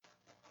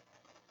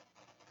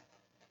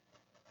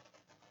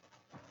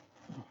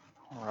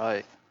All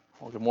right.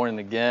 Well, good morning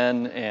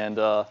again. And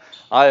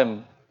I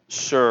am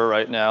sure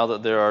right now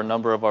that there are a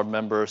number of our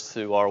members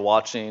who are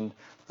watching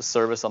the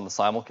service on the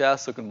simulcast.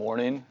 So good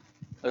morning.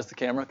 There's the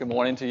camera. Good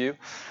morning to you.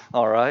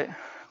 All right.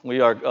 We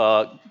are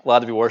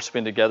glad to be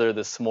worshiping together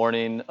this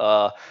morning.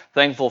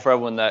 Thankful for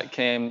everyone that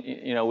came.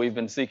 We've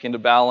been seeking to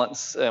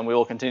balance, and we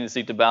will continue to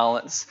seek to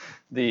balance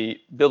the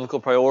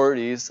biblical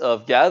priorities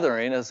of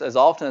gathering as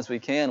often as we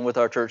can with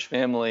our church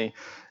family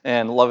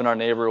and loving our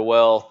neighbor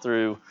well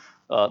through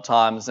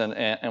times,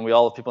 and we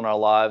all have people in our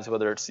lives,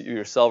 whether it's you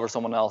yourself or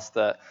someone else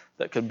that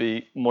could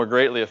be more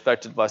greatly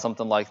affected by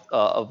something like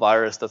a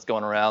virus that's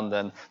going around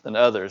than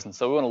others. And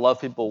so we want to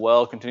love people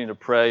well, continue to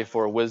pray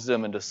for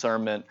wisdom and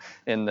discernment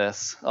in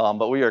this.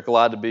 But we are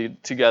glad to be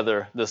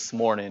together this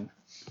morning.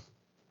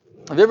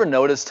 Have you ever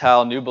noticed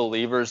how new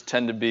believers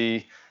tend to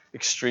be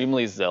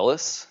extremely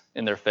zealous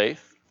in their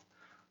faith?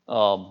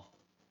 Someone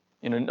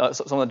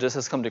that just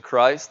has come to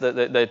Christ,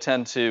 they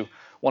tend to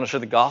want to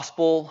share the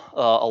gospel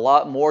a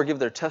lot more, give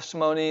their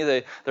testimony.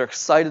 They're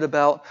excited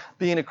about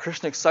being a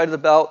Christian, excited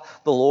about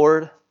the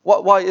Lord.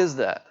 Why is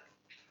that?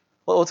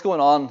 Well, what's going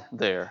on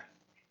there?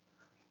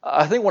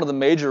 I think one of the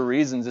major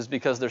reasons is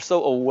because they're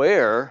so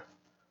aware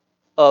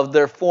of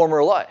their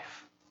former life.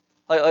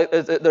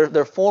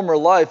 Their former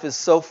life is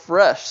so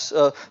fresh,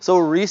 so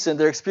recent.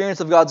 Their experience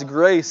of God's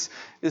grace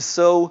is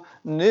so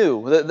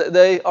new.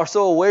 They are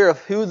so aware of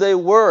who they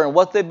were and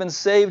what they've been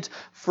saved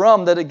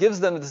from that it gives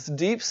them this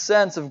deep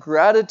sense of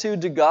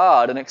gratitude to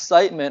God and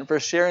excitement for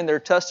sharing their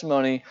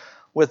testimony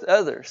with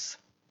others.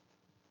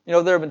 There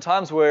have been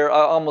times where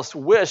I almost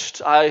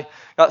wished I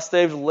got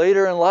saved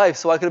later in life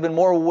so I could have been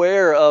more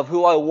aware of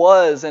who I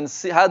was and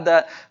had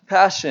that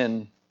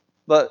passion.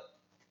 But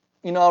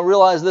I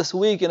realized this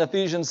week in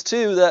Ephesians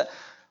 2 that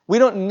we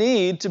don't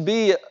need to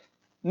be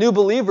new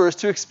believers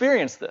to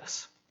experience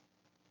this.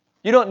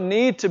 You don't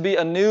need to be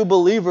a new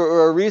believer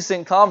or a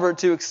recent convert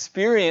to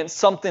experience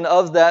something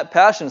of that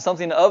passion,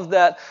 something of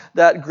that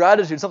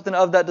gratitude, something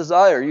of that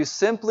desire. You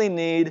simply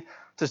need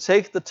to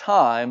take the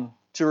time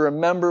to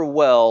remember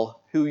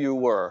well who you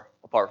were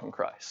apart from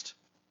Christ.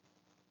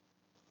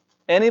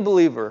 Any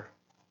believer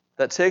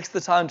that takes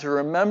the time to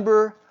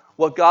remember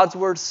what God's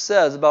Word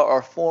says about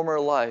our former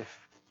life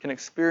can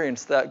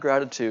experience that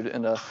gratitude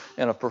in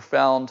a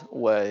profound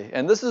way.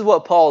 And this is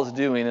what Paul is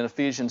doing in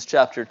Ephesians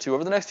chapter 2.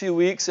 Over the next few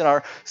weeks in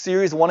our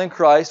series, One in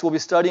Christ, we'll be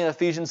studying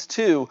Ephesians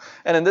 2.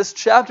 And in this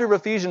chapter of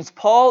Ephesians,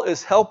 Paul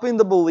is helping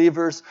the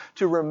believers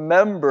to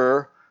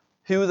remember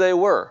who they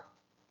were.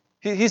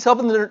 He's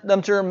helping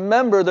them to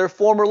remember their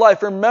former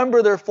life,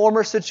 remember their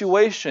former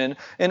situation,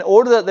 in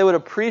order that they would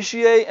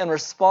appreciate and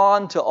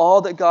respond to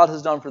all that God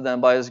has done for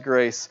them by His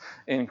grace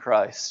in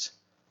Christ.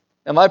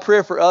 And my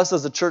prayer for us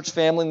as a church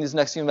family in these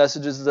next few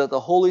messages is that the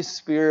Holy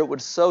Spirit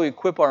would so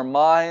equip our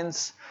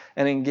minds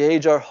and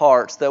engage our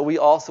hearts that we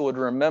also would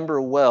remember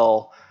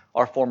well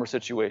our former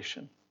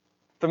situation.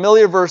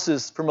 Familiar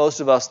verses for most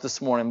of us this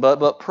morning,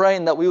 but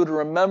praying that we would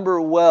remember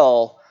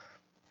well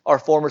our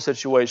former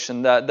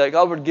situation, that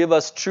God would give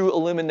us true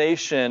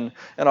illumination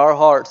in our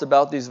hearts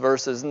about these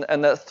verses,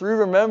 and that through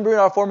remembering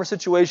our former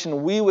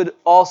situation, we would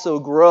also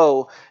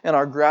grow in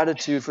our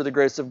gratitude for the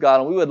grace of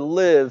God, and we would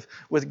live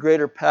with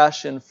greater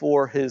passion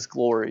for His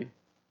glory.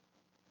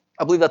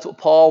 I believe that's what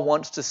Paul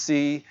wants to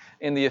see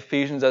in the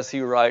Ephesians as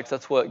he writes.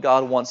 That's what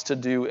God wants to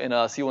do in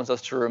us. He wants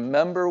us to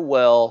remember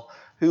well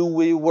who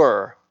we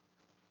were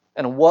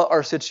and what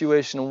our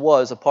situation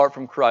was apart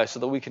from Christ so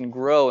that we can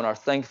grow in our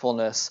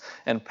thankfulness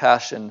and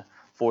passion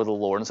for the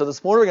Lord. And so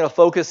this morning we're going to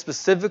focus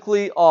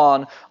specifically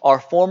on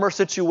our former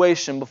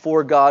situation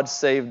before God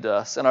saved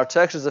us. And our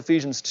text is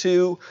Ephesians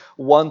 2,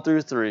 1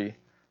 through 3.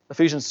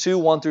 Ephesians 2,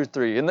 1 through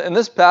 3. In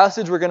this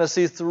passage we're going to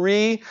see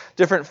three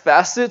different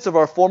facets of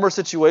our former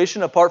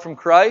situation apart from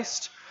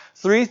Christ.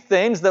 Three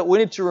things that we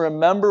need to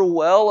remember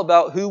well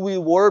about who we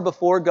were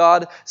before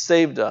God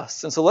saved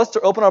us. And so let's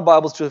open our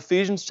Bibles to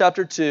Ephesians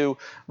chapter 2,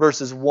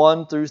 verses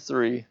 1 through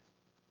 3.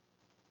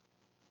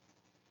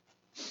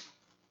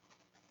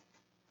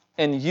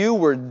 And you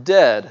were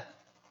dead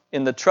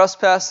in the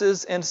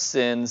trespasses and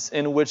sins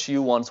in which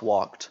you once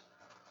walked,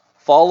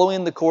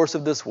 following the course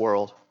of this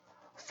world,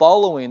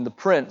 following the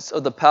prince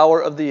of the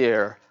power of the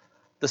air,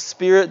 the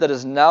spirit that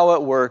is now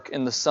at work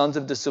in the sons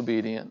of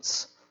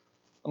disobedience,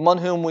 among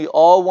whom we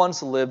all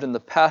once lived in the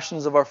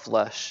passions of our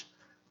flesh,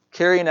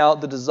 carrying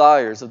out the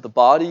desires of the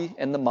body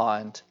and the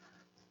mind,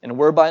 and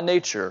were by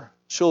nature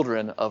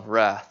children of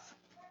wrath,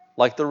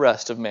 like the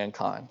rest of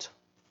mankind.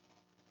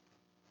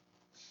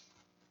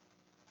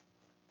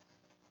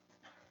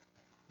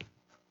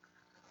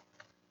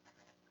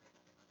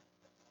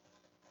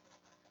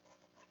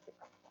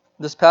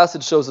 This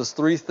passage shows us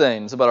three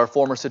things about our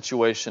former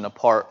situation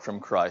apart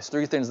from Christ.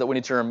 Three things that we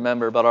need to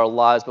remember about our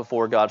lives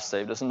before God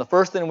saved us. And the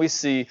first thing we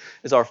see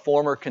is our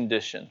former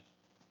condition.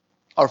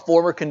 Our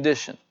former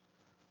condition.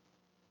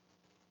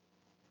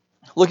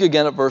 Look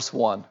again at verse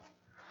 1.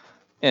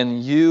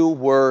 And you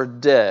were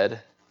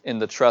dead in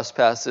the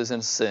trespasses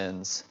and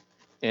sins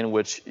in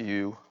which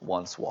you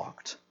once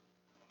walked.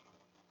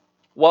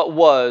 What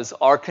was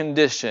our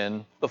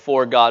condition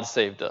before God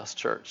saved us,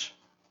 church?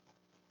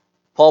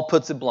 Paul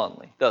puts it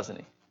bluntly, doesn't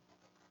he?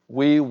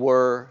 We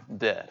were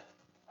dead.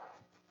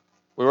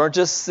 We weren't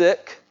just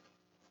sick.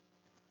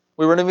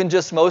 We weren't even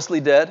just mostly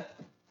dead,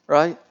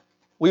 right?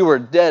 We were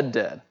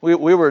dead. We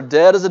were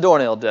dead as a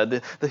doornail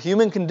dead. The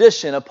human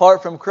condition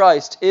apart from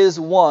Christ is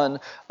one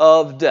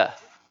of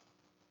death.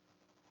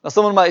 Now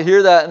someone might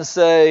hear that and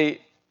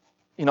say,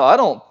 I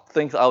don't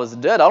think I was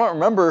dead. I don't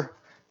remember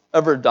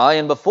ever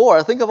dying before.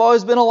 I think I've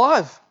always been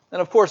alive.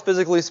 And of course,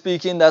 physically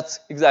speaking, that's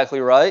exactly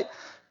right.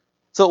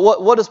 So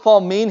what does Paul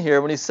mean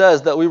here when he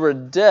says that we were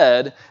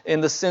dead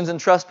in the sins and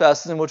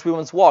trespasses in which we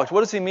once walked?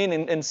 What does he mean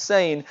in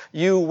saying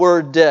you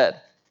were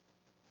dead?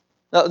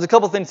 Now, there's a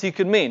couple things he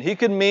could mean. He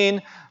could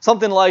mean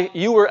something like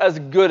you were as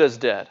good as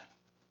dead.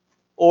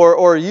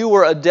 Or you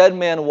were a dead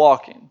man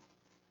walking.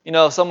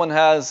 If someone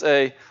has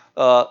a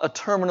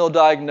terminal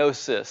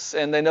diagnosis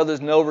and they know there's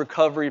no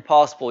recovery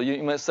possible,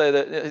 you might say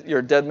that you're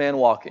a dead man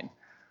walking.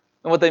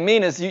 And what they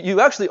mean is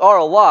you actually are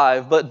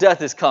alive, but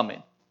death is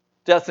coming.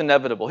 Death's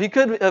inevitable. He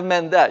could have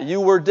meant that.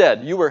 You were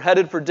dead. You were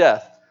headed for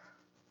death.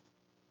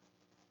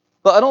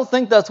 But I don't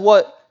think that's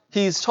what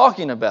he's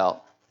talking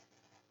about.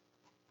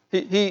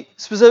 He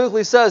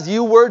specifically says,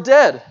 you were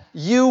dead.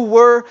 You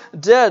were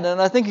dead.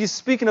 And I think he's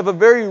speaking of a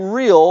very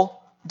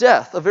real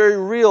death, a very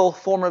real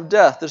form of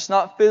death. It's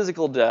not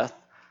physical death.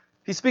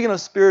 He's speaking of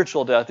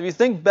spiritual death. If you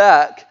think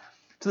back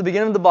to the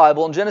beginning of the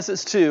Bible, in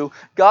Genesis 2,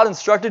 God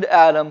instructed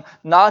Adam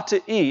not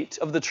to eat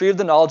of the tree of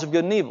the knowledge of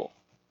good and evil.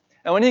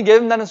 And when he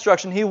gave him that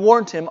instruction, he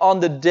warned him,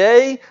 on the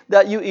day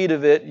that you eat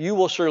of it, you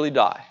will surely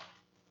die.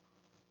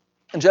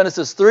 In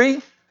Genesis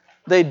 3,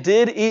 they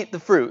did eat the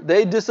fruit.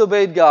 They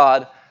disobeyed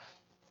God.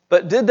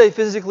 But did they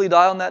physically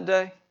die on that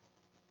day?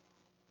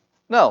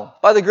 No.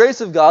 By the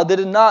grace of God, they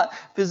did not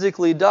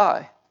physically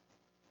die.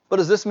 But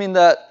does this mean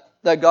that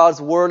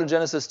God's word in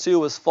Genesis 2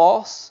 was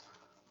false?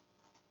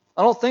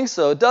 I don't think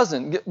so. It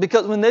doesn't.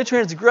 Because when they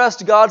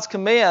transgressed God's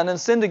command and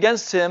sinned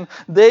against him,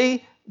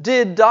 they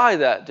did die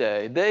that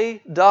day.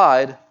 They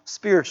died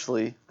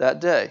spiritually that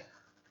day.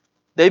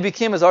 They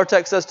became, as our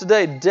text says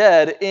today,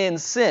 dead in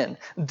sin,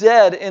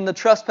 dead in the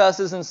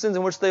trespasses and sins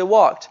in which they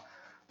walked.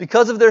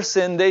 Because of their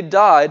sin, they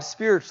died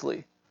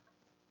spiritually.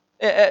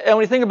 And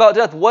when you think about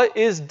death, what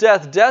is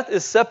death? Death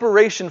is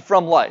separation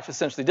from life,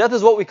 essentially. Death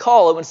is what we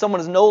call it when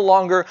someone is no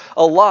longer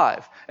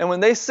alive. And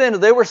when they sinned,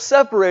 they were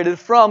separated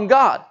from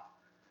God,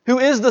 who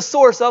is the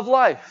source of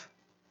life.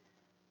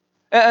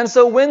 And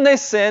so when they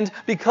sinned,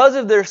 because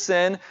of their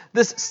sin,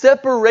 this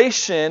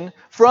separation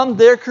from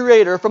their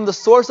Creator, from the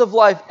source of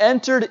life,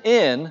 entered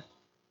in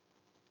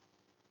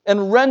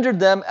and rendered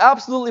them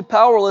absolutely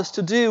powerless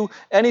to do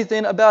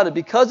anything about it.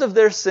 Because of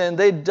their sin,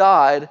 they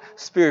died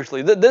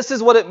spiritually. This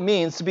is what it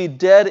means to be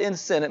dead in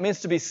sin. It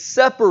means to be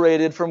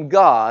separated from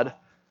God,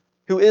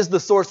 who is the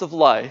source of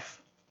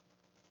life.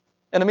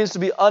 And it means to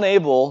be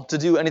unable to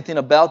do anything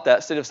about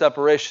that state of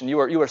separation. You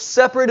are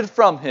separated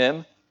from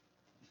Him,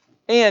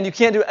 and you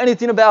can't do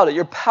anything about it.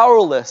 You're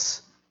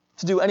powerless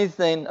to do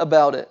anything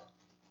about it.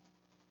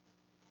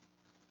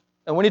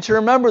 And we need to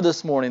remember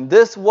this morning,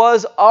 this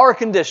was our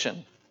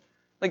condition.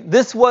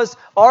 This was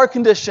our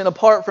condition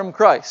apart from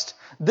Christ.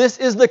 This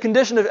is the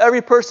condition of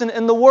every person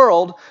in the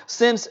world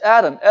since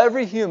Adam.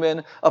 Every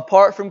human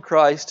apart from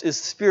Christ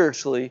is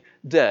spiritually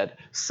dead,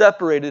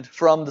 separated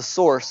from the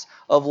source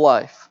of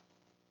life,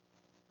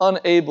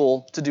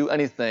 unable to do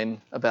anything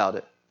about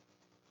it.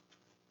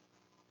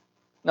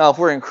 Now, if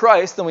we're in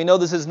Christ, then we know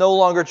this is no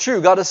longer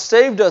true. God has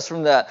saved us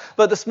from that.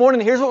 But this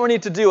morning, here's what we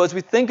need to do as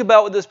we think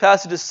about what this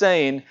passage is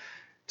saying.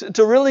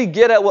 To really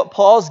get at what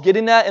Paul's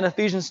getting at in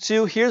Ephesians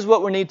 2, here's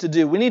what we need to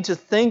do. We need to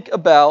think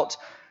about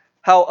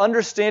how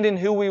understanding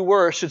who we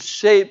were should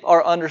shape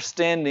our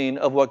understanding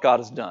of what God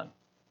has done.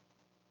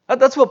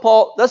 That's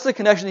the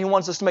connection he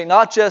wants us to make.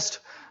 Not just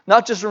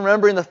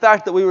remembering the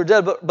fact that we were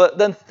dead, but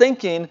then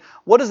thinking,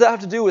 what does that have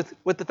to do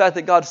with the fact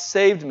that God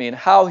saved me and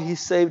how He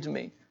saved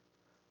me?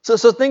 So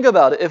think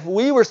about it. If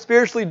we were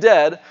spiritually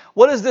dead,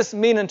 what does this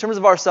mean in terms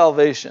of our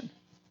salvation?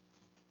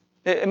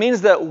 It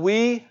means that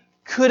we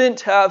couldn't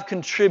have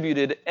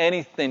contributed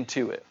anything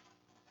to it.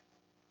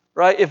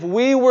 Right? If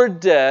we were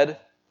dead,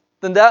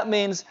 then that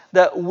means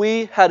that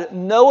we had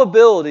no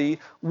ability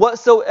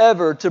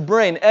whatsoever to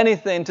bring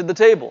anything to the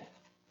table.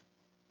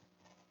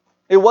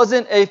 It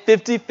wasn't a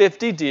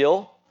 50-50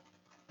 deal.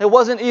 It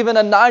wasn't even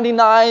a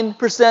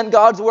 99%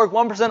 God's work,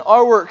 1%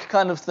 our work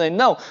kind of thing.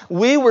 No,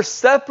 we were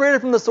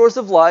separated from the source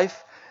of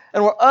life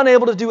and were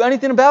unable to do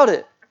anything about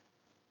it.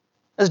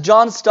 As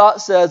John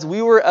Stott says,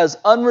 we were as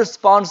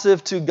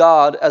unresponsive to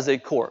God as a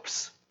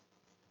corpse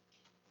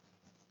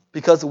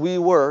because we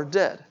were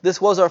dead. This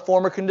was our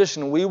former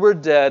condition. We were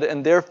dead,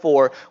 and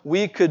therefore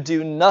we could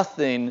do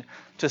nothing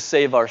to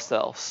save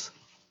ourselves.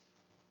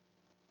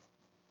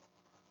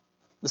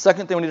 The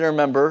second thing we need to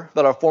remember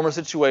about our former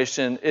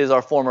situation is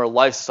our former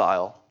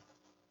lifestyle.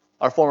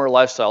 Our former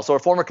lifestyle. So our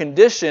former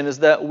condition is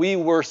that we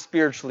were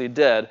spiritually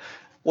dead.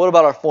 What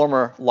about our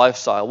former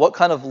lifestyle? What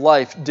kind of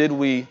life did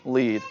we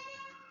lead?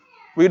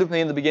 Read with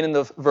me in the beginning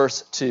of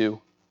verse 2. It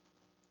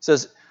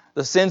says,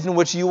 the sins in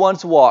which you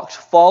once walked,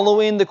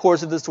 following the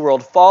course of this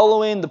world,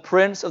 following the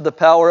prince of the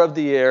power of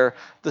the air,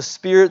 the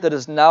spirit that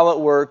is now at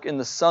work in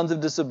the sons of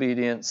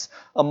disobedience,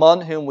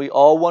 among whom we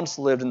all once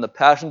lived in the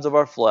passions of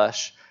our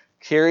flesh,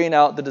 carrying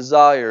out the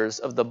desires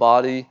of the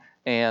body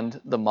and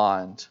the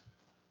mind.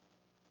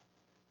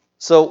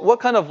 So what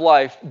kind of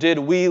life did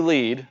we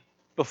lead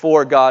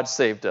before God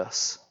saved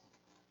us?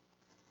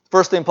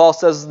 First thing Paul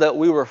says is that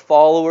we were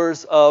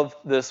followers of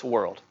this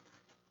world.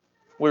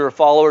 We were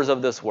followers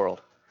of this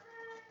world.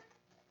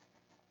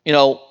 You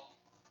know,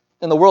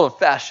 in the world of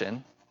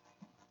fashion,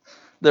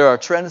 there are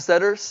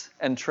trendsetters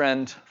and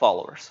trend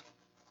followers.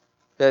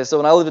 Okay, so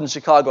when I lived in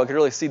Chicago, I could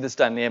really see this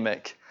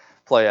dynamic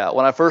play out.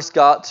 When I first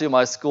got to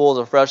my school as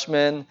a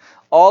freshman,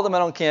 all the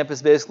men on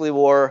campus basically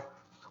wore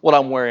what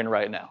I'm wearing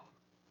right now.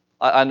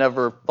 I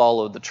never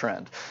followed the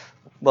trend.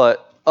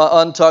 But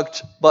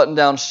untucked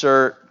button-down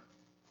shirt,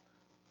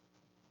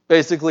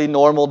 basically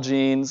normal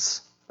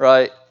jeans,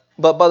 right?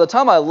 But by the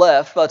time I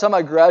left, by the time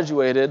I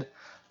graduated,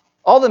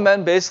 all the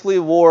men basically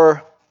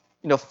wore,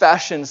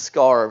 fashion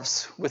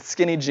scarves with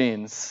skinny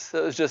jeans.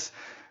 It was just,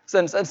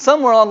 and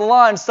somewhere on the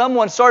line,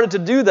 someone started to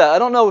do that. I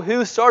don't know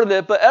who started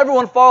it, but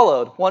everyone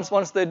followed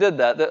once they did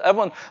that.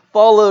 Everyone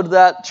followed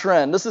that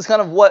trend. This is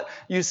kind of what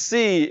you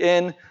see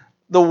in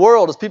the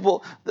world as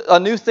people, a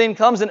new thing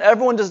comes and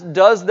everyone just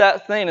does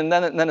that thing and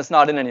then it's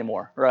not in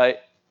anymore, right?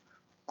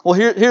 Well,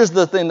 here's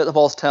the thing that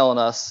Paul's telling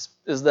us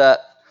is that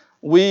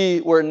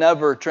we were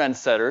never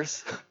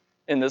trendsetters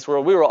in this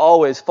world. We were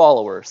always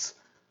followers.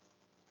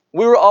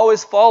 We were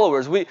always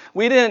followers. We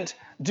didn't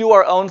do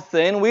our own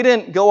thing. We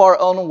didn't go our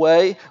own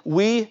way.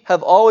 We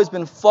have always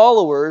been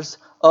followers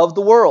of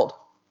the world.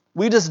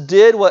 We just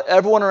did what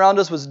everyone around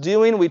us was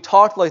doing. We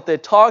talked like they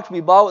talked.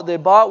 We bought what they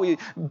bought. We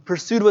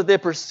pursued what they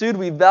pursued.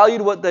 We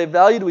valued what they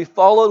valued. We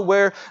followed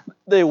where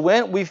they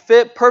went. We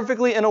fit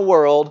perfectly in a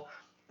world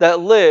that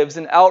lives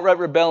in outright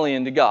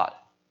rebellion to God.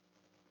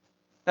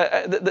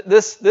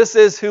 This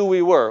is who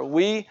we were.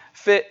 We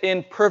fit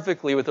in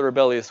perfectly with the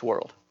rebellious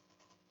world.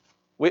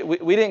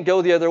 We didn't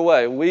go the other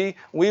way. We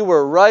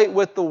were right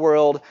with the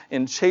world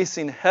in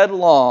chasing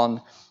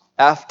headlong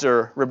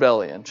after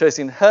rebellion,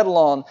 chasing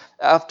headlong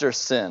after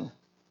sin.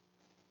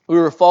 We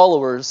were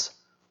followers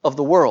of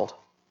the world,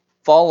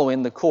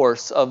 following the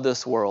course of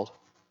this world.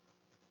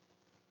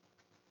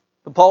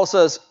 But Paul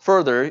says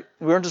further,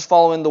 we weren't just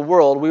following the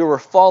world, we were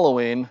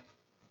following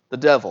the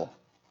devil.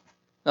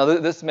 Now,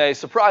 this may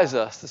surprise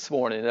us this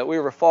morning, that we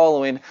were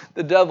following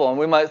the devil. And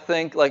we might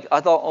think,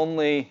 I thought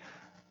only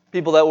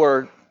people that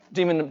were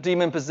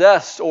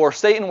demon-possessed or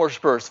Satan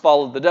worshipers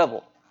followed the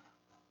devil.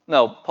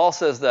 No, Paul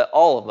says that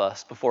all of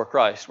us before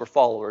Christ were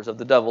followers of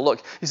the devil.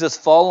 Look, he says,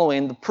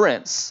 following the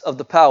prince of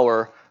the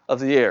power of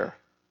the air,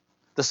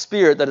 the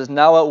spirit that is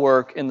now at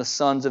work in the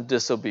sons of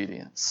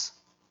disobedience.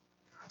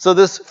 So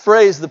this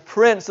phrase, the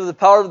prince of the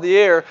power of the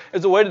air,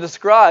 is a way to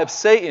describe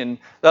Satan.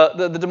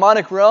 The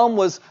demonic realm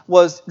was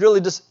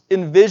really just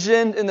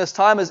envisioned in this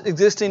time as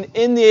existing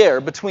in the air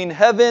between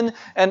heaven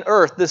and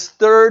earth. This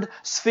third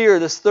sphere,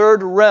 this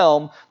third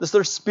realm, this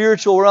third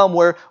spiritual realm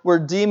where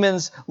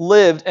demons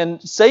lived.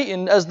 And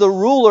Satan, as the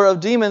ruler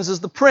of demons, is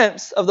the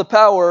prince of the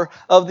power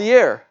of the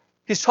air.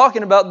 He's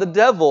talking about the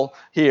devil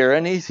here.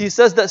 And he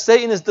says that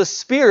Satan is the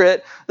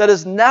spirit that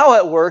is now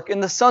at work in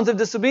the sons of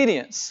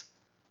disobedience.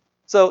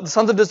 So the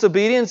sons of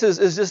disobedience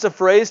is just a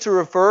phrase to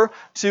refer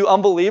to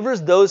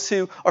unbelievers, those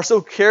who are so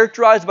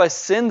characterized by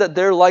sin that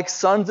they're like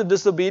sons of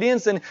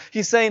disobedience. And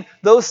he's saying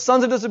those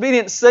sons of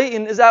disobedience,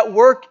 Satan is at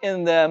work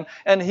in them,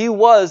 and he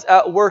was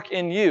at work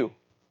in you.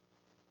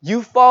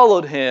 You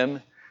followed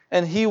him,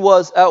 and he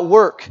was at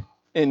work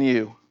in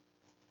you.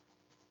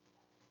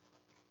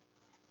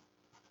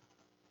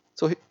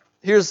 So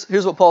here's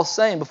what Paul's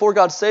saying. Before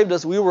God saved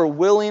us, we were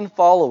willing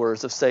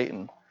followers of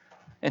Satan.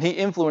 And he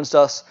influenced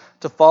us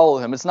to follow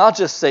him. It's not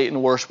just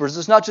Satan worshipers.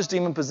 It's not just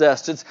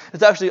demon-possessed. It's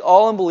actually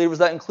all unbelievers.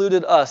 That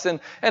included us. And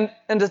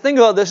to think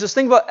about this, just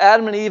think about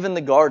Adam and Eve in the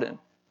garden.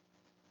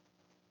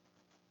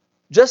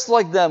 Just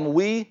like them,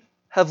 we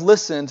have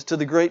listened to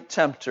the great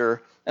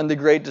tempter and the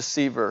great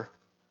deceiver.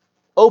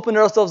 Opened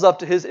ourselves up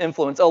to his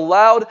influence.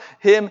 Allowed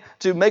him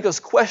to make us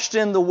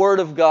question the word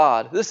of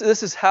God. This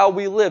is how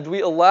we lived.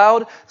 We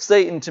allowed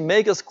Satan to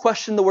make us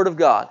question the word of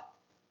God.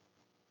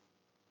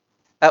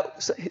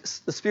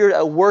 The spirit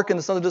at work in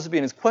the sons of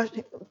disobedience,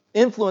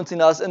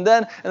 influencing us, and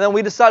then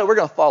we decided we're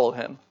going to follow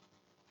him.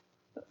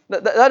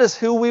 That is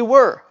who we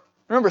were.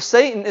 Remember,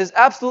 Satan is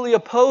absolutely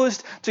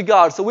opposed to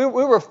God, so we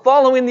were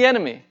following the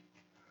enemy.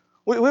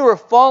 We were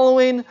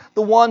following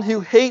the one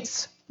who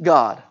hates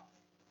God.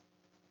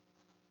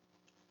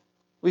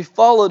 We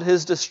followed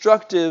his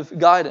destructive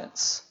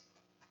guidance.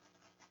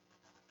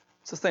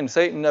 It's the thing,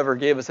 Satan never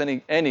gave us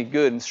any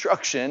good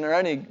instruction or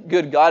any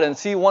good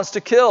guidance. He wants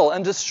to kill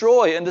and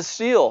destroy and to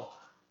steal.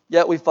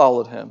 Yet we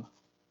followed him.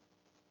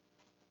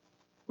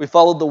 We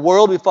followed the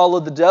world, we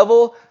followed the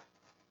devil,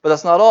 but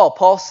that's not all.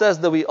 Paul says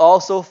that we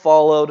also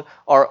followed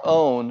our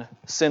own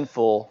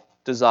sinful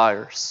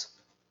desires.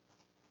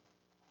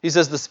 He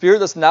says, the spirit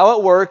that's now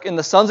at work in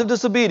the sons of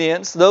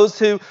disobedience, those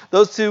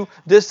who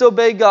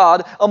disobey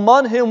God,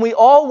 among whom we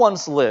all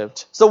once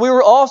lived. So we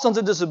were all sons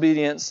of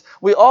disobedience.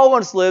 We all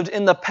once lived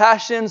in the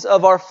passions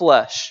of our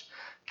flesh,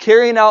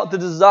 carrying out the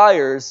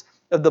desires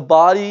of the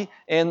body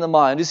and the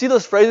mind. You see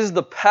those phrases?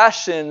 The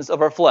passions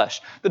of our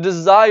flesh, the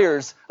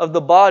desires of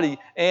the body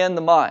and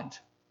the mind.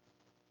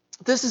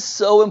 This is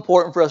so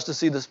important for us to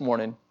see this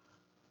morning.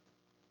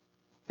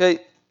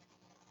 Okay.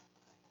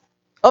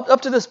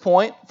 Up to this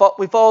point,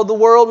 we followed the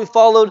world, we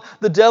followed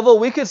the devil.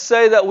 We could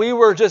say that we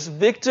were just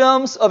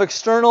victims of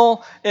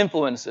external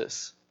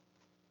influences.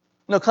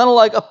 Kind of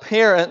like a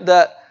parent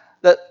that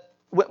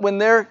when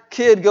their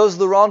kid goes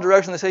the wrong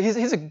direction, they say,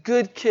 he's a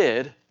good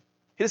kid.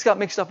 He just got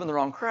mixed up in the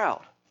wrong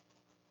crowd.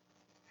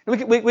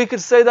 We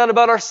could say that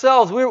about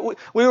ourselves.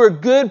 We were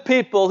good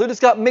people who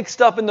just got mixed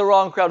up in the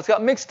wrong crowd, just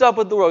got mixed up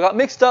with the world, got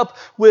mixed up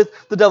with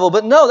the devil.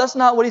 But no, that's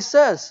not what he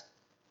says.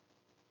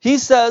 He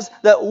says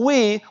that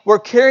we were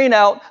carrying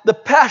out the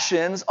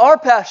passions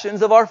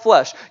of our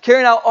flesh,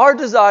 carrying out our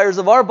desires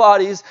of our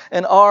bodies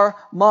and our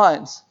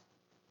minds.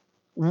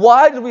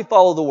 Why did we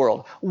follow the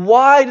world?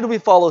 Why did we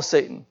follow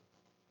Satan?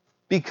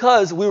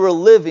 Because we were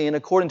living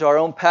according to our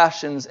own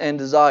passions and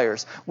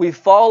desires. We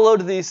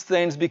followed these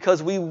things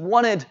because we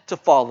wanted to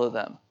follow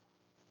them.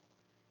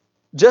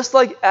 Just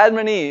like Adam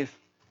and Eve,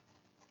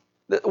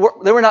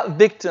 they were not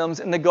victims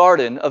in the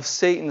garden of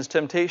Satan's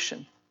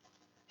temptation.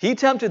 He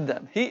tempted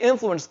them. He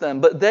influenced them.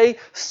 But they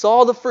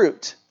saw the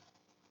fruit.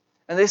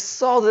 And they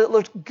saw that it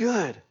looked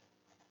good.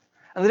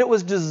 And that it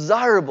was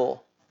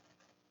desirable.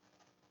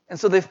 And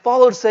so they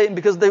followed Satan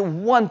because they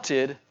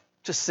wanted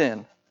to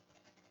sin.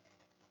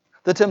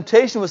 The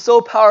temptation was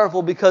so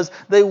powerful because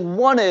they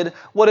wanted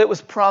what it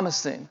was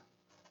promising.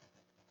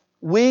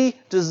 We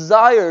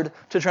desired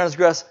to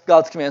transgress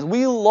God's commands.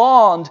 We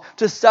longed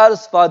to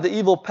satisfy the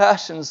evil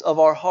passions of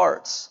our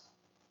hearts.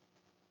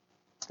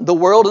 The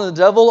world and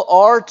the devil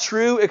are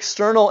true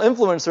external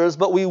influencers,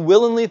 but we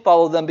willingly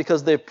follow them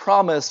because they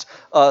promised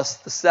us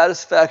the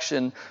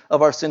satisfaction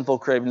of our sinful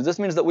cravings. This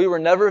means that we were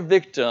never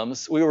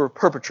victims, we were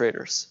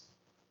perpetrators.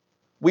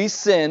 We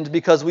sinned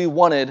because we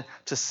wanted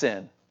to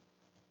sin.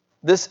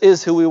 This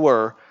is who we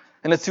were,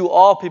 and it's who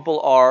all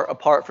people are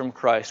apart from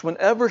Christ.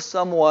 Whenever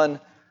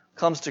someone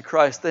comes to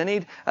Christ, they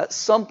need at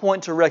some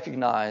point to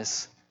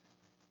recognize,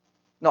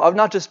 no, I've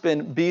not just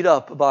been beat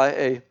up by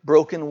a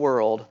broken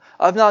world.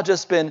 I've not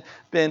just been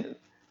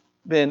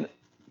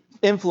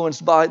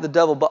influenced by the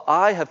devil, but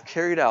I have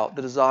carried out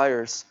the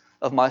desires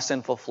of my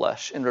sinful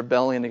flesh in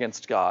rebellion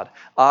against God.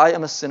 I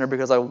am a sinner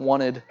because I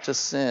wanted to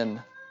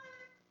sin.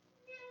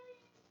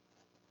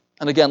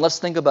 And again, let's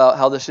think about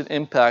how this should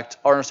impact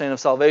our understanding of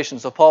salvation.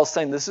 So Paul's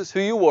saying this is who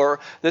you were,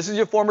 this is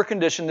your former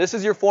condition, this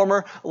is your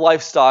former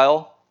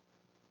lifestyle.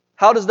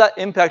 How does that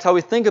impact how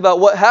we think about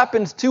what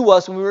happened to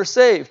us when we were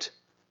saved?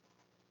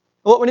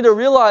 What we need to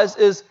realize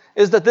is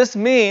that this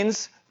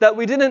means that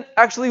we didn't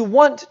actually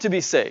want to be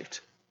saved.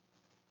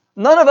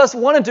 None of us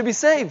wanted to be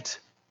saved.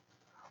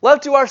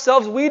 Left to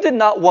ourselves, we did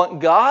not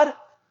want God.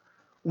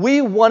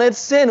 We wanted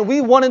sin. We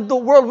wanted the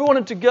world. We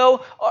wanted to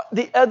go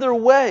the other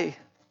way.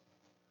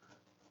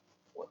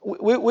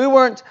 We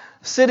weren't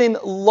sitting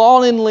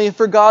longingly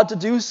for God to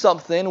do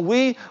something.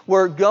 We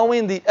were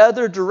going the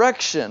other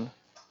direction.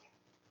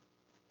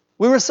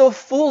 We were so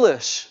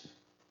foolish.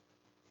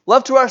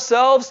 Left to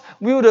ourselves,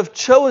 we would have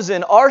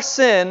chosen our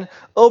sin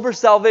over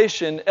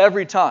salvation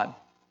every time.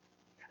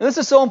 And this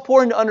is so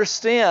important to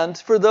understand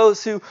for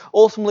those who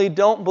ultimately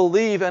don't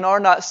believe and are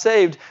not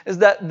saved, is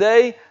that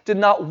they did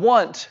not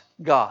want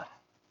God.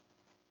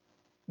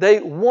 They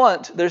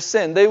want their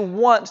sin. They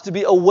want to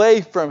be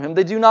away from Him.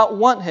 They do not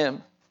want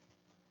Him.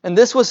 And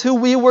this was who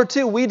we were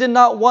too. We did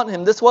not want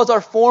Him. This was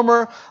our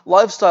former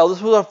lifestyle. This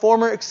was our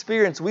former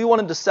experience. We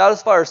wanted to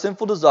satisfy our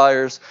sinful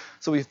desires,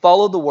 so we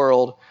followed the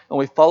world and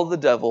we followed the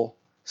devil,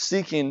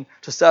 seeking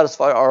to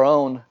satisfy our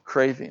own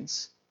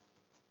cravings.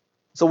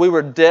 So we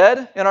were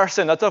dead in our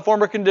sin. That's our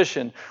former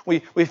condition. We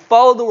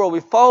followed the world.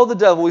 We followed the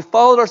devil. We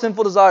followed our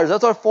sinful desires.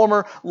 That's our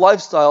former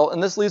lifestyle.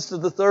 And this leads to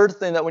the third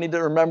thing that we need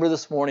to remember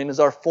this morning is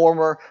our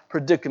former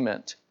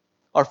predicament.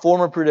 Our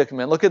former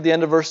predicament. Look at the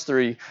end of verse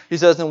 3. He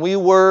says, and we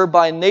were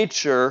by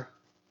nature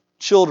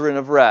children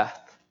of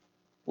wrath,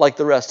 like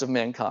the rest of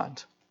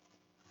mankind.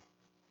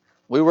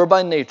 We were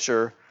by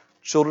nature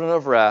children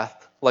of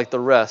wrath, like the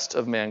rest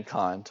of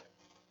mankind.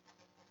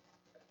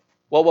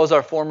 What was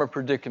our former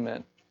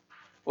predicament?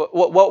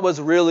 What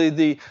was really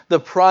the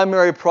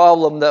primary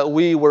problem that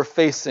we were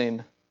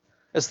facing?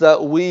 It's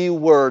that we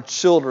were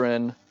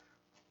children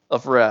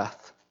of wrath.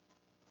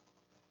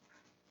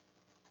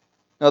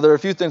 Now, there are a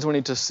few things we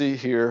need to see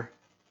here.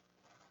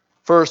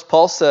 First,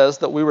 Paul says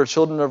that we were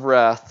children of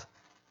wrath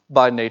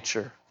by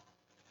nature.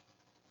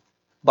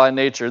 By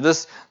nature.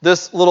 This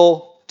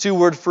little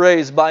two-word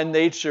phrase, by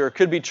nature,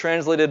 could be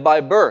translated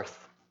by birth.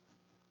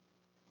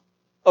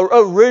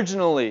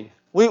 Originally,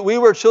 we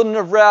were children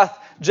of wrath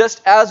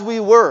just as we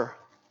were.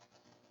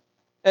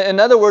 In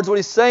other words, what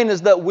he's saying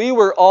is that we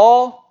were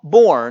all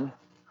born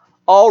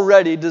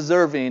already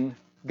deserving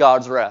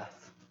God's wrath.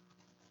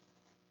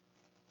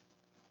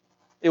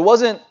 It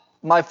wasn't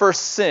my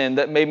first sin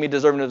that made me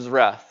deserving of his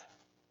wrath.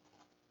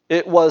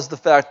 It was the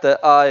fact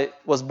that I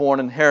was born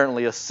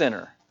inherently a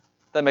sinner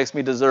that makes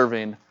me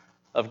deserving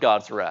of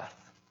God's wrath.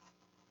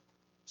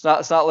 It's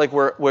not like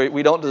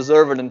we don't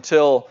deserve it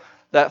until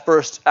that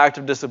first act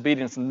of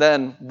disobedience, and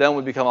then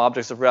we become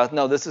objects of wrath.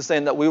 No, this is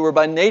saying that we were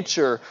by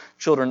nature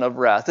children of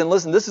wrath. And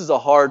listen, this is a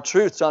hard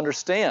truth to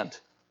understand,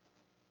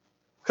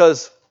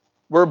 because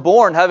we're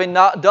born having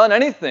not done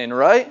anything,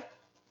 right?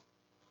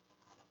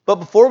 But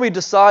before we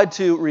decide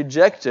to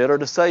reject it or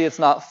to say it's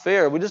not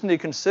fair, we just need to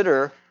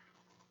consider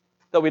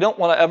that we don't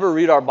want to ever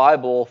read our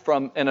Bible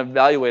from an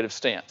evaluative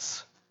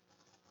stance.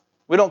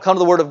 We don't come to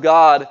the Word of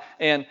God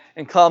and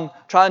come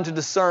trying to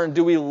discern,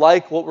 do we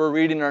like what we're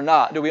reading or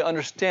not? Do we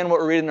understand what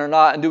we're reading or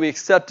not? And do we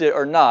accept it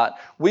or not?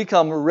 We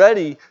come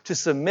ready to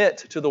submit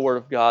to the Word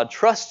of God,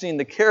 trusting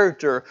the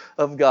character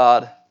of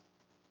God.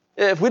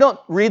 If we don't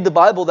read the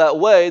Bible that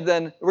way,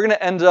 then we're going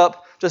to end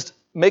up just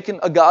making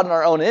a God in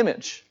our own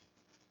image,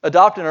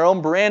 adopting our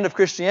own brand of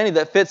Christianity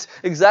that fits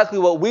exactly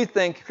what we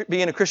think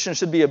being a Christian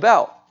should be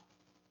about.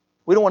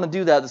 We don't want to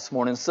do that this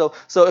morning. So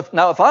if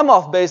I'm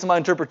off base in my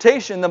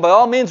interpretation, then by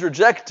all means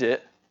reject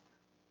it.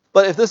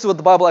 But if this is what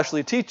the Bible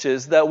actually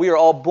teaches, that we are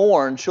all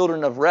born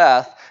children of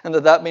wrath, and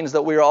that means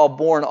that we are all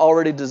born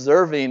already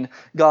deserving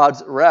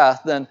God's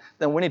wrath, then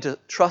we need to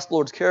trust the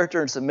Lord's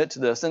character and submit to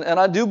this. And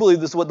I do believe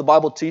this is what the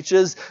Bible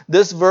teaches.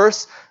 This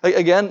verse,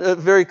 again,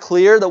 very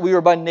clear that we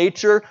are by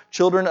nature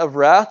children of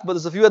wrath, but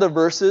there's a few other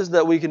verses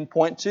that we can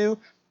point to.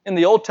 In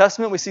the Old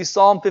Testament, we see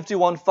Psalm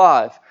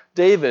 51:5.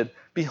 David,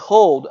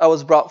 behold, I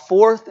was brought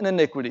forth in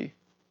iniquity,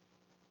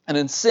 and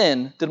in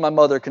sin did my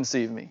mother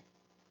conceive me.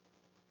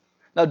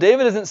 Now,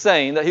 David isn't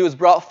saying that he was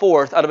brought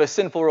forth out of a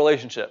sinful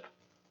relationship.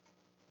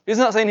 He's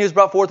not saying he was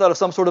brought forth out of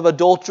some sort of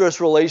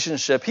adulterous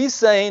relationship. He's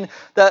saying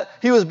that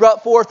he was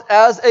brought forth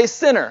as a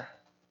sinner,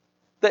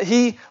 that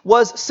he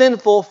was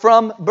sinful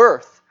from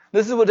birth.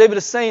 This is what David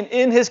is saying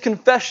in his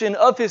confession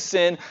of his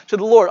sin to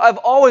the Lord. I've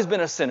always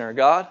been a sinner,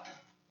 God.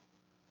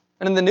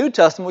 And in the New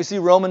Testament, we see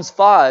Romans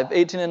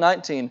 5:18 and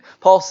 19.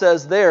 Paul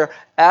says there,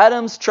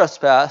 Adam's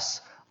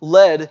trespass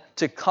led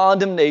to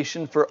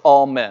condemnation for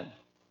all men.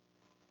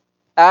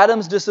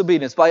 Adam's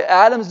disobedience. By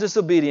Adam's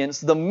disobedience,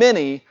 the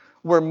many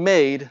were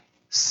made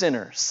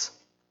sinners.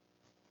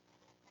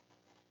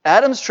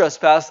 Adam's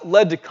trespass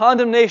led to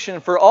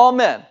condemnation for all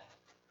men.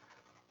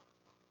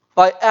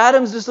 By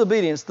Adam's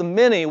disobedience, the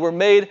many were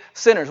made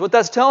sinners. What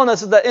that's telling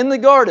us is that in the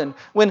garden,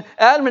 when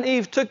Adam and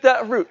Eve took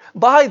that fruit,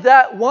 by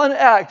that one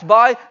act,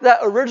 by that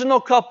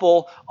original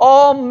couple,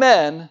 all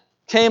men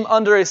came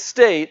under a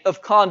state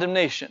of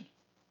condemnation.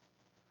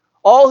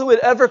 All who had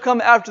ever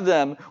come after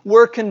them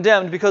were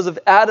condemned because of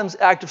Adam's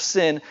act of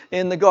sin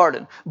in the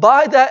garden.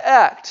 By that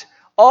act,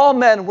 all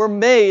men were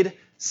made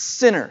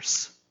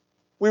sinners.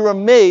 We were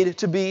made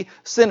to be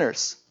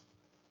sinners.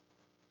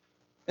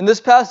 In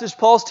this passage,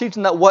 Paul's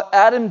teaching that what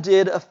Adam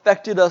did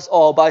affected us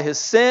all. By his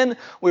sin,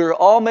 we were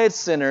all made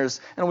sinners,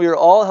 and we are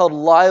all held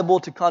liable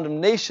to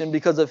condemnation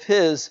because of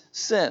his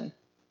sin.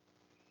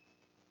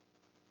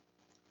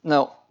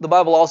 Now, the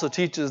Bible also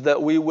teaches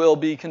that we will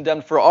be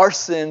condemned for our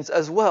sins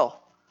as well.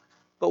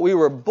 But we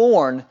were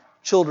born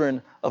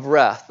children of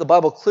wrath. The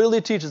Bible clearly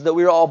teaches that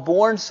we are all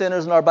born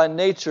sinners and are by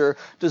nature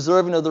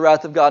deserving of the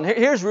wrath of God. And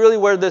here's really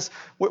where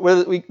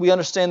we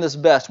understand this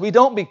best. We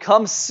don't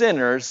become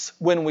sinners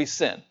when we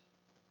sin.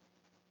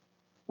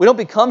 We don't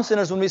become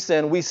sinners when we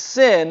sin. We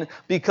sin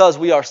because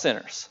we are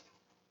sinners.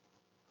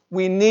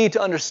 We need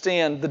to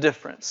understand the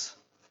difference.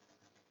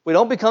 We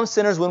don't become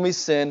sinners when we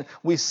sin.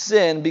 We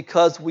sin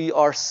because we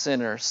are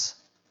sinners.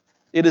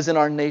 It is in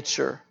our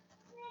nature.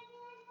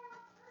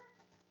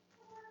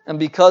 And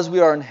because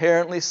we are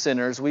inherently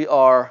sinners, we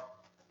are,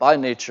 by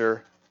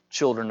nature,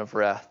 children of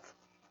wrath.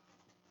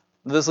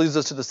 This leads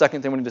us to the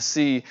second thing we need to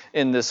see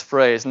in this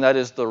phrase, and that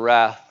is the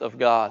wrath of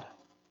God.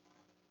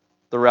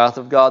 The wrath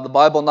of God. The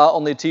Bible not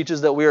only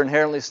teaches that we are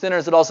inherently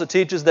sinners, it also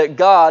teaches that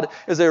God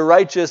is a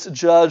righteous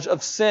judge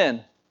of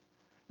sin.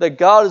 That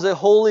God is a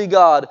holy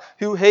God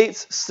who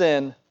hates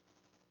sin.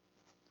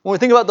 When we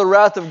think about the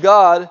wrath of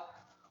God,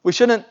 we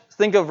shouldn't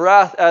think of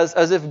wrath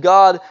as if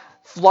God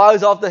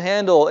flies off the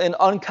handle in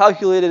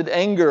uncalculated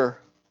anger,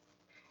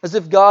 as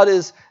if God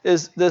is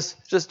this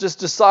just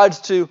decides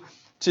to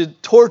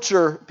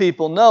torture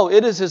people. No,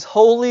 it is His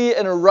holy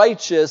and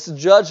righteous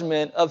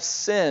judgment of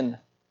sin.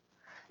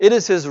 It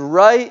is His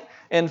right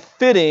and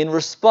fitting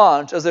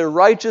response as a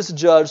righteous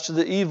judge to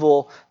the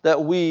evil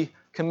that we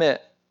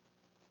commit.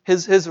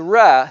 His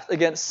wrath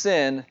against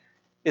sin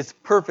is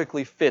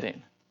perfectly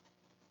fitting.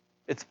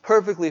 It's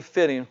perfectly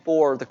fitting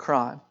for the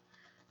crime,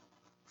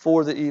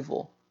 for the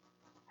evil.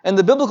 And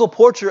the biblical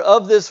portrait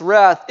of this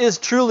wrath is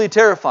truly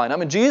terrifying. I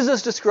mean,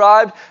 Jesus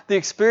described the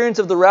experience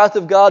of the wrath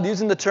of God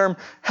using the term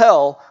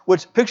hell,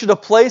 which pictured a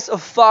place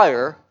of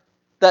fire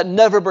that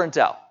never burnt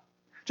out.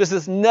 Just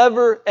this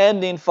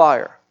never-ending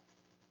fire.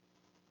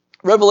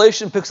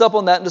 Revelation picks up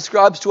on that and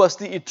describes to us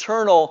the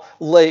eternal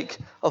lake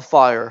of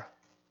fire.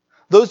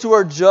 Those who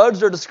are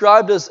judged are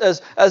described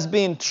as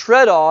being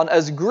tread on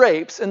as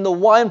grapes in the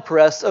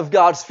winepress of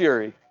God's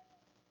fury.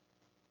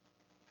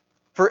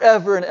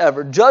 forever and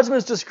ever. Judgment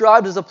is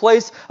described as a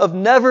place of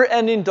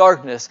never-ending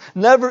darkness,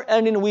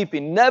 never-ending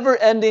weeping,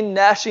 never-ending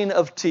gnashing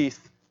of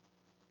teeth.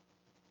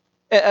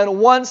 And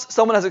once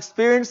someone has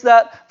experienced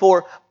that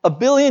for 1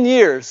 billion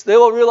years, they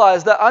will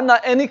realize that I'm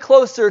not any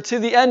closer to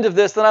the end of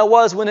this than I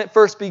was when it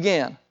first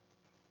began.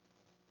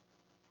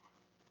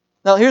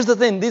 Now, here's the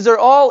thing. These are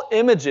all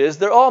images.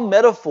 They're all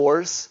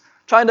metaphors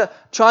trying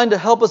to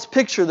help us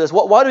picture this.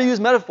 Why do we use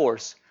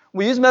metaphors?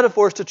 We use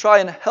metaphors to try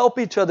and help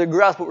each other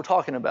grasp what we're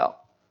talking about.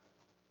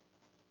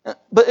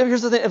 But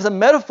here's the thing. If the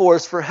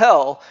metaphors for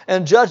hell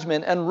and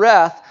judgment and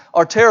wrath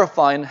are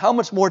terrifying, how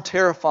much more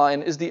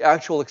terrifying is the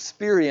actual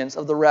experience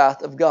of the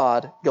wrath of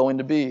God going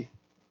to be?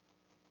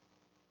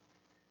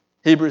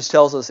 Hebrews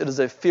tells us it is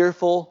a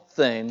fearful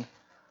thing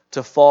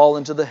to fall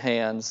into the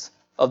hands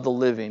of the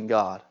living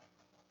God.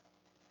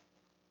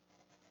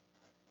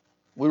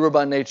 We were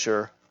by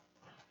nature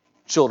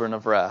children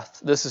of wrath.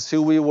 This is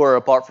who we were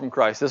apart from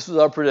Christ. This was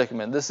our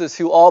predicament. This is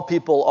who all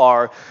people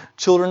are,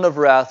 children of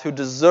wrath who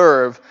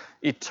deserve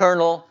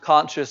eternal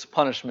conscious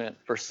punishment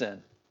for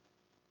sin.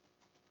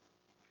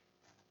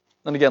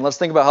 And again, let's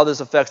think about how this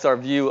affects our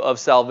view of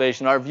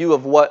salvation, our view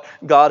of what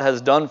God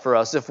has done for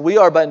us. If we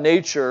are by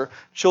nature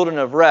children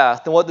of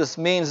wrath, then what this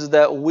means is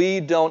that we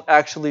don't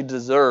actually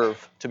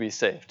deserve to be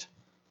saved.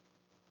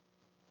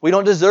 We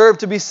don't deserve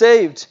to be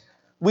saved.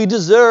 We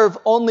deserve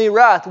only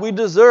wrath. We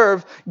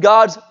deserve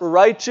God's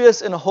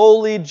righteous and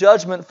holy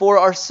judgment for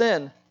our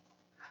sin.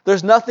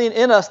 There's nothing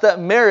in us that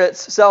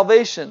merits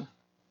salvation.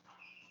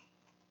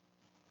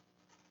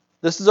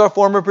 This is our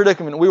former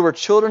predicament. We were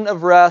children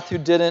of wrath who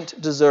didn't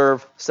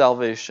deserve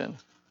salvation.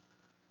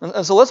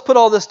 And so let's put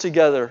all this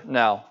together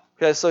now.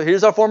 Okay, so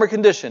here's our former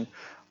condition.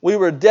 We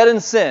were dead in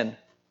sin,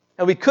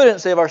 and we couldn't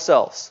save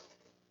ourselves.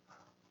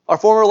 Our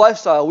former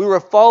lifestyle, we were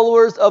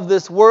followers of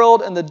this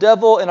world and the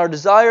devil and our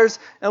desires,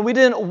 and we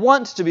didn't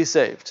want to be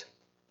saved.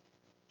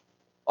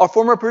 Our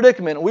former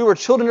predicament, we were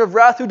children of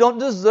wrath who don't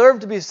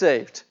deserve to be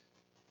saved.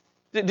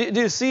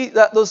 Do you see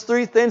that those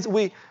three things?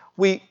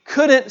 We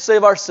couldn't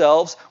save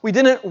ourselves, we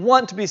didn't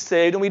want to be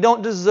saved, and we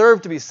don't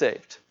deserve to be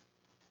saved.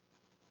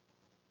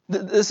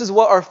 This is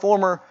what our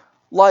former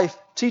life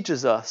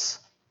teaches us.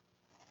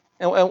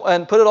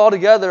 And put it all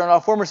together, and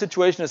our former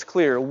situation is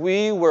clear.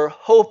 We were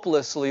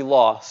hopelessly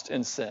lost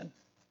in sin.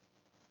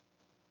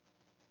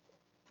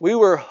 We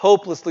were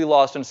hopelessly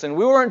lost in sin.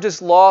 We weren't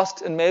just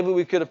lost and maybe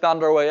we could have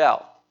found our way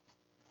out.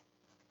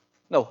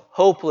 No,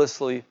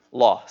 hopelessly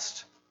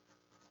lost.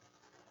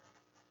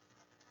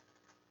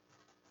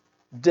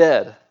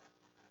 Dead.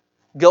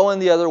 Going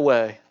the other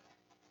way.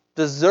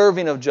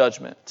 Deserving of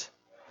judgment.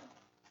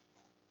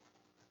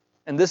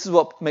 And this is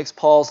what makes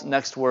Paul's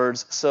next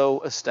words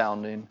so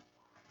astounding.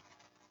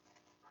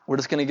 We're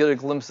just going to get a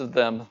glimpse of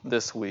them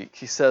this week.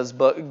 He says,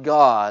 but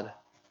God,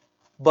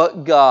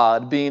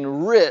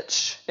 being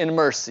rich in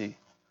mercy,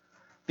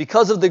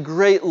 because of the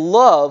great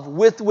love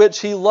with which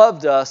He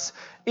loved us,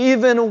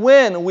 even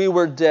when we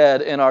were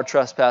dead in our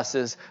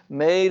trespasses,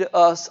 made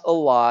us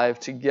alive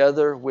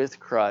together with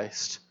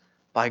Christ.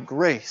 By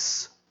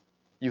grace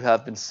you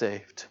have been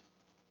saved.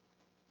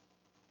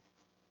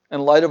 In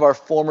light of our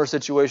former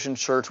situation,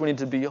 church, we need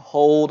to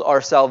behold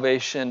our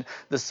salvation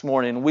this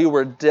morning. We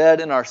were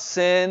dead in our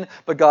sin,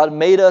 but God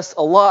made us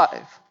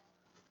alive.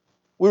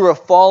 We were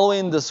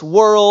following this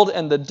world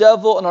and the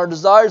devil and our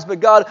desires, but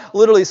God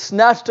literally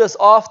snatched us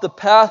off the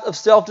path of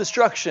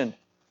self-destruction.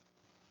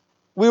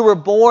 We were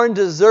born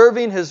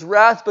deserving His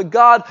wrath, but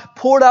God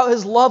poured out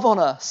His love on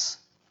us.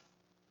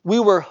 We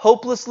were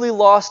hopelessly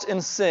lost in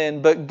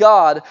sin, but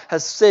God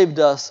has saved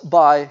us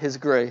by His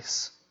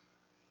grace.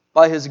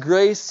 By His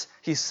grace,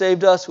 He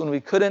saved us when we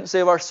couldn't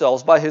save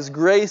ourselves. By His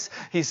grace,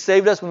 He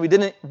saved us when we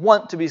didn't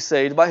want to be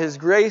saved. By His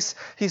grace,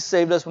 He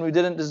saved us when we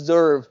didn't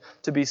deserve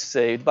to be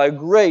saved. By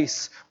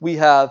grace, we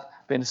have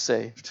been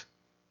saved.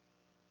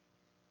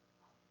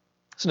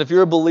 So if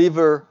you're a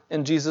believer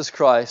in Jesus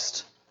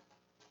Christ,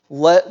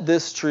 let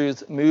this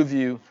truth move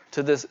you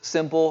to this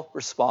simple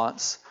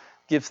response.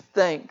 Give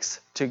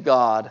thanks to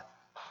God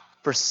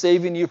for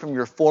saving you from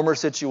your former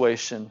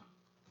situation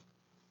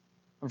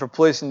and for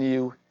placing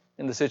you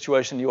in the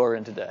situation you are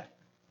in today.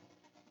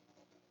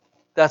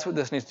 That's what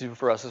this needs to do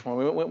for us this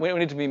morning. We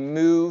need to be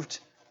moved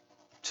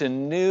to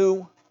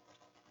new,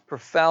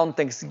 profound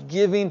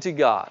thanksgiving to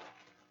God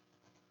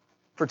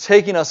for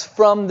taking us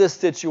from this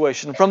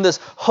situation, from this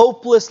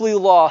hopelessly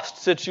lost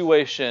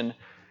situation,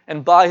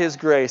 and by His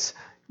grace,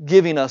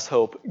 giving us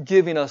hope,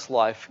 giving us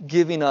life,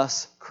 giving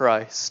us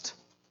Christ.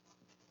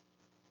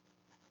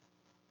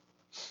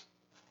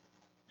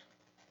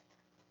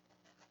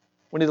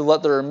 We need to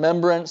let the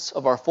remembrance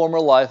of our former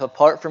life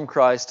apart from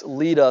Christ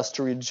lead us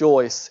to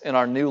rejoice in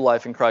our new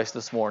life in Christ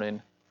this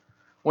morning.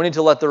 We need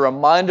to let the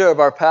reminder of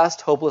our past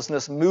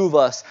hopelessness move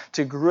us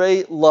to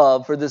great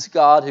love for this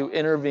God who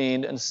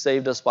intervened and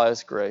saved us by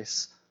His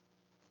grace.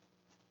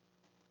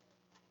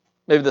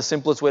 Maybe the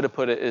simplest way to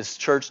put it is,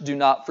 church, do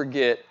not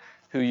forget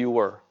who you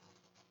were.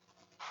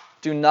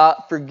 Do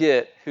not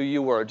forget who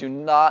you were. Do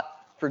not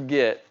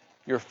forget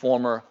your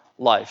former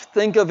life.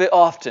 Think of it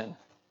often.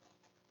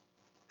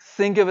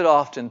 Think of it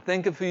often.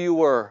 Think of who you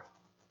were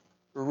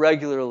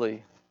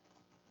regularly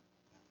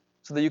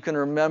so that you can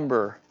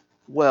remember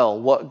well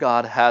what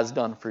God has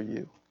done for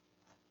you.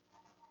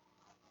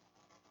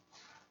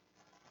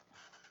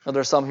 Now,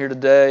 there are some here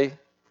today,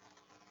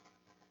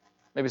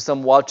 maybe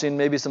some watching,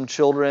 maybe some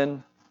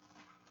children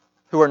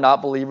who are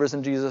not believers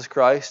in Jesus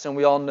Christ, and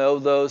we all know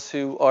those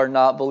who are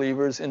not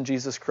believers in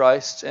Jesus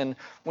Christ, and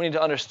we need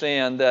to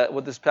understand that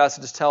what this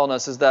passage is telling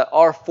us is that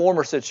our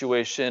former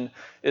situation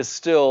is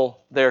still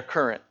their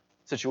current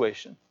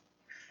situation.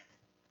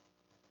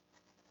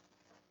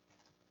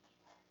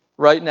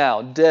 Right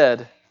now,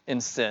 dead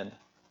in sin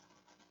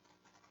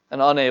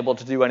and unable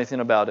to do anything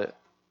about it.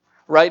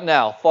 Right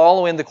now,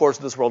 following the course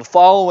of this world,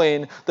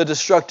 following the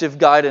destructive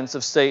guidance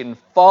of Satan,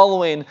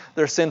 following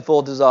their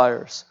sinful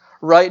desires.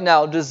 Right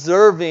now,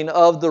 deserving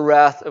of the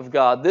wrath of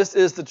God. This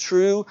is the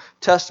true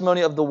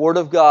testimony of the Word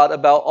of God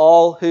about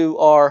all who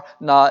are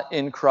not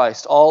in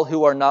Christ, all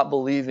who are not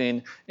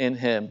believing in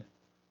Him.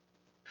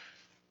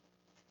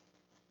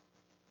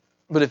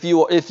 But if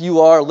you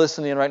are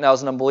listening right now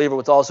as an unbeliever,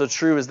 what's also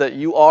true is that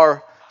you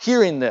are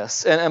hearing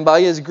this. And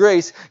by His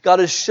grace, God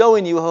is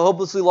showing you how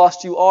hopelessly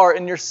lost you are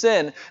in your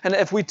sin. And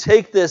if we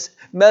take this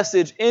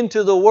message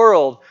into the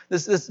world,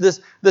 this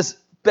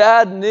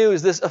bad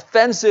news, this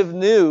offensive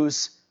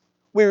news,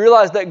 we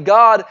realize that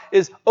God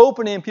is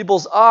opening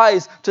people's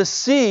eyes to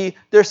see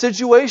their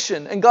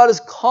situation. And God is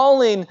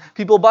calling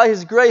people by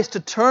His grace to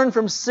turn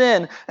from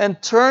sin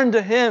and turn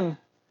to Him.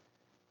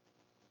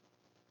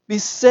 Be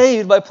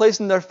saved by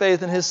placing their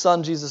faith in His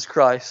Son, Jesus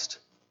Christ.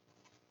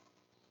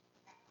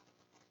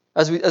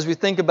 As we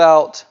think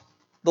about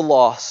the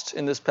lost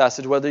in this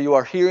passage, whether you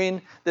are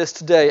hearing this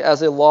today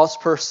as a lost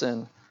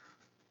person,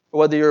 or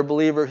whether you're a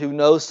believer who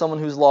knows someone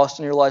who's lost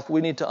in your life, we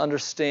need to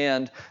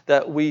understand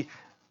that we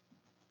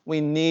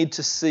need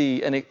to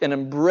see and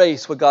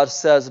embrace what God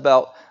says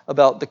about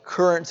the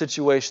current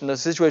situation, the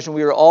situation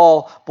we are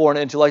all born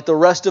into, like the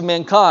rest of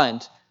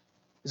mankind,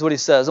 is what He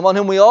says. Among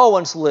whom we all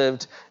once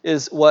lived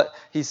is what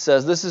He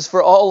says. This is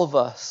for all of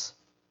us.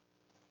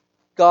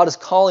 God is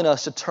calling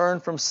us to turn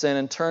from sin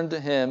and turn to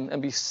Him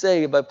and be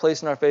saved by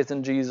placing our faith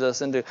in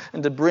Jesus and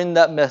to bring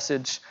that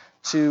message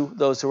to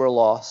those who are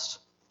lost.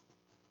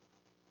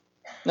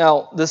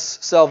 Now, this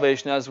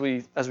salvation, as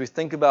we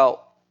think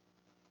about,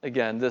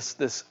 again,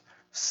 this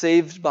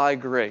saved by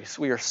grace.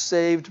 We are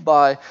saved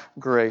by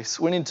grace.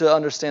 We need to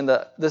understand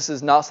that this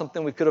is not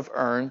something we could have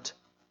earned.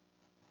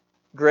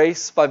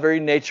 Grace, by very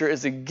nature,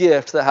 is a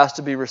gift that has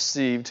to be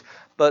received.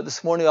 But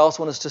this morning, I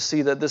also want us to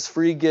see that this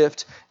free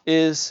gift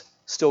is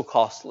still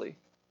costly.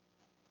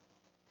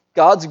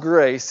 God's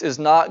grace is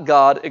not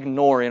God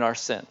ignoring our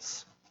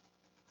sins.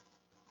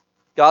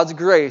 God's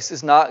grace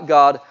is not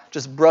God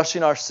just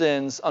brushing our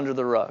sins under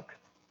the rug.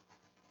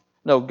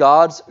 No,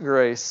 God's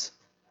grace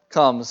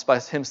comes by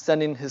Him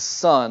sending His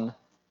Son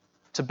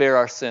to bear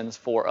our sins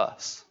for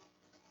us.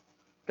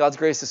 God's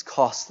grace is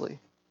costly.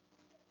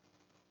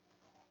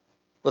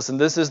 Listen,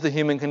 this is the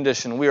human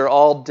condition. We are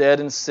all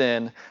dead in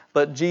sin,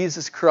 but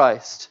Jesus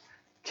Christ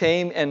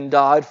came and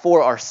died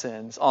for our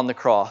sins on the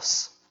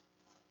cross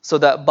so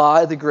that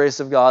by the grace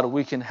of God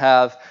we can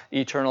have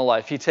eternal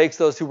life. He takes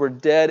those who were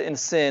dead in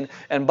sin,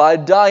 and by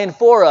dying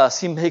for us,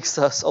 He makes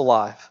us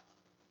alive.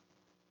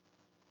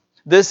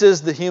 This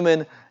is the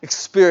human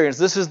experience.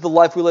 This is the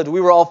life we lived.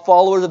 We were all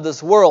followers of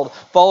this world,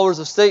 followers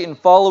of Satan,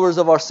 followers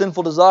of our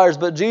sinful desires,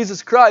 but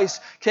Jesus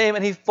Christ came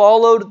and He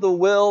followed the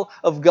will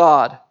of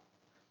God.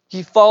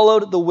 He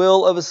followed the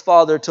will of His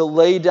Father to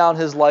lay down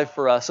His life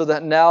for us so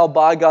that now,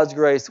 by God's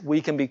grace,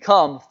 we can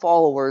become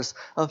followers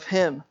of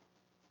Him.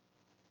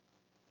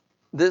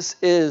 This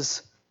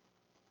is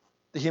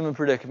the human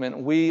predicament.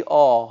 We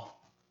all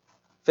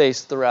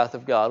faced the wrath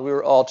of God. We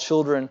were all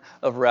children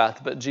of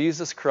wrath, but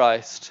Jesus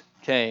Christ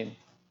came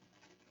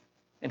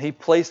and He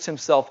placed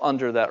Himself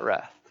under that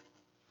wrath.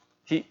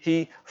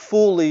 He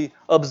fully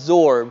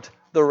absorbed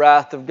the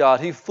wrath of God.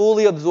 He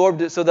fully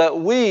absorbed it so that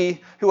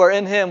we who are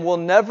in Him will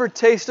never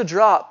taste a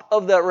drop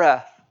of that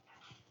wrath.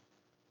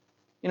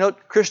 You know,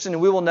 Christian,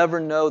 we will never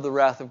know the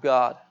wrath of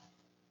God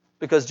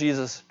because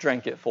Jesus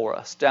drank it for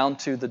us, down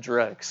to the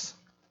dregs.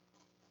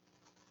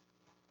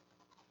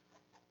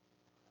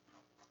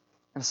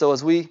 And so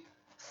as we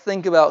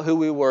think about who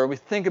we were, we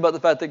think about the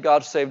fact that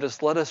God saved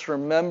us, let us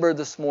remember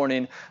this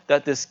morning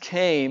that this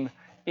came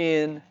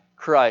in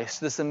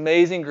Christ. This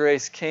amazing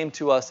grace came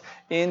to us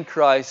in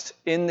Christ,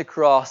 in the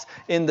cross,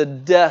 in the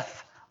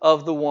death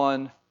of the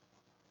one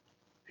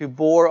who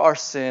bore our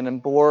sin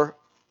and bore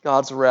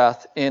God's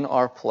wrath in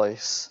our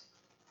place.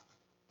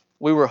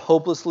 We were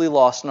hopelessly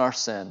lost in our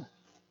sin,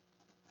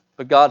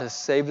 but God has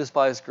saved us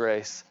by His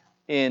grace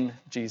in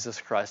Jesus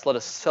Christ. Let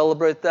us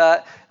celebrate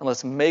that and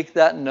let's make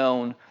that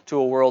known to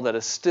a world that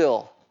is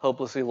still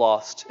hopelessly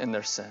lost in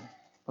their sin.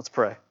 Let's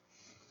pray.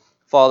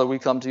 Father, we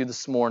come to You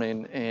this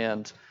morning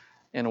and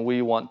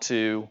we want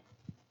to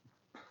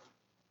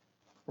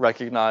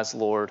recognize,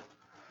 Lord,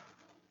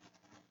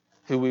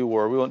 who we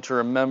were. We want to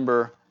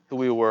remember who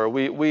we were.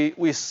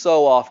 We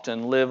so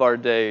often live our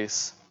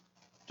days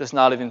just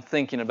not even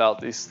thinking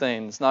about these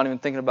things, not even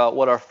thinking about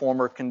what our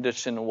former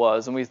condition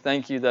was. And we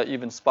thank you that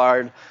you've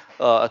inspired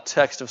a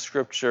text of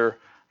Scripture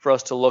for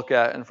us to look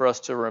at and for us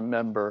to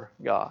remember,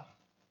 God.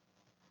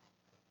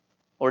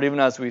 Lord,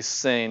 even as we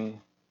sing,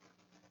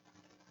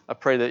 I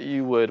pray that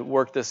you would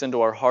work this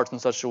into our hearts in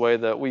such a way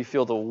that we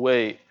feel the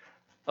weight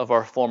of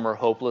our former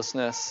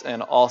hopelessness,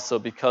 and also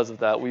because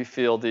of that, we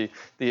feel the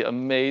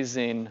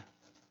amazing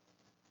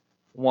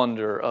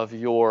wonder of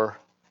your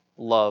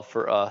love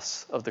for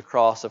us, of the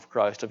cross of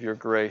Christ, of your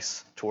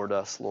grace toward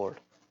us, Lord.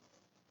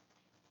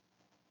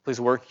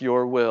 Please work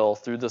your will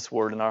through this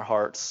word in our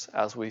hearts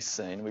as we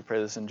sing. We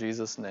pray this in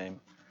Jesus' name.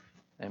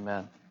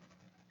 Amen.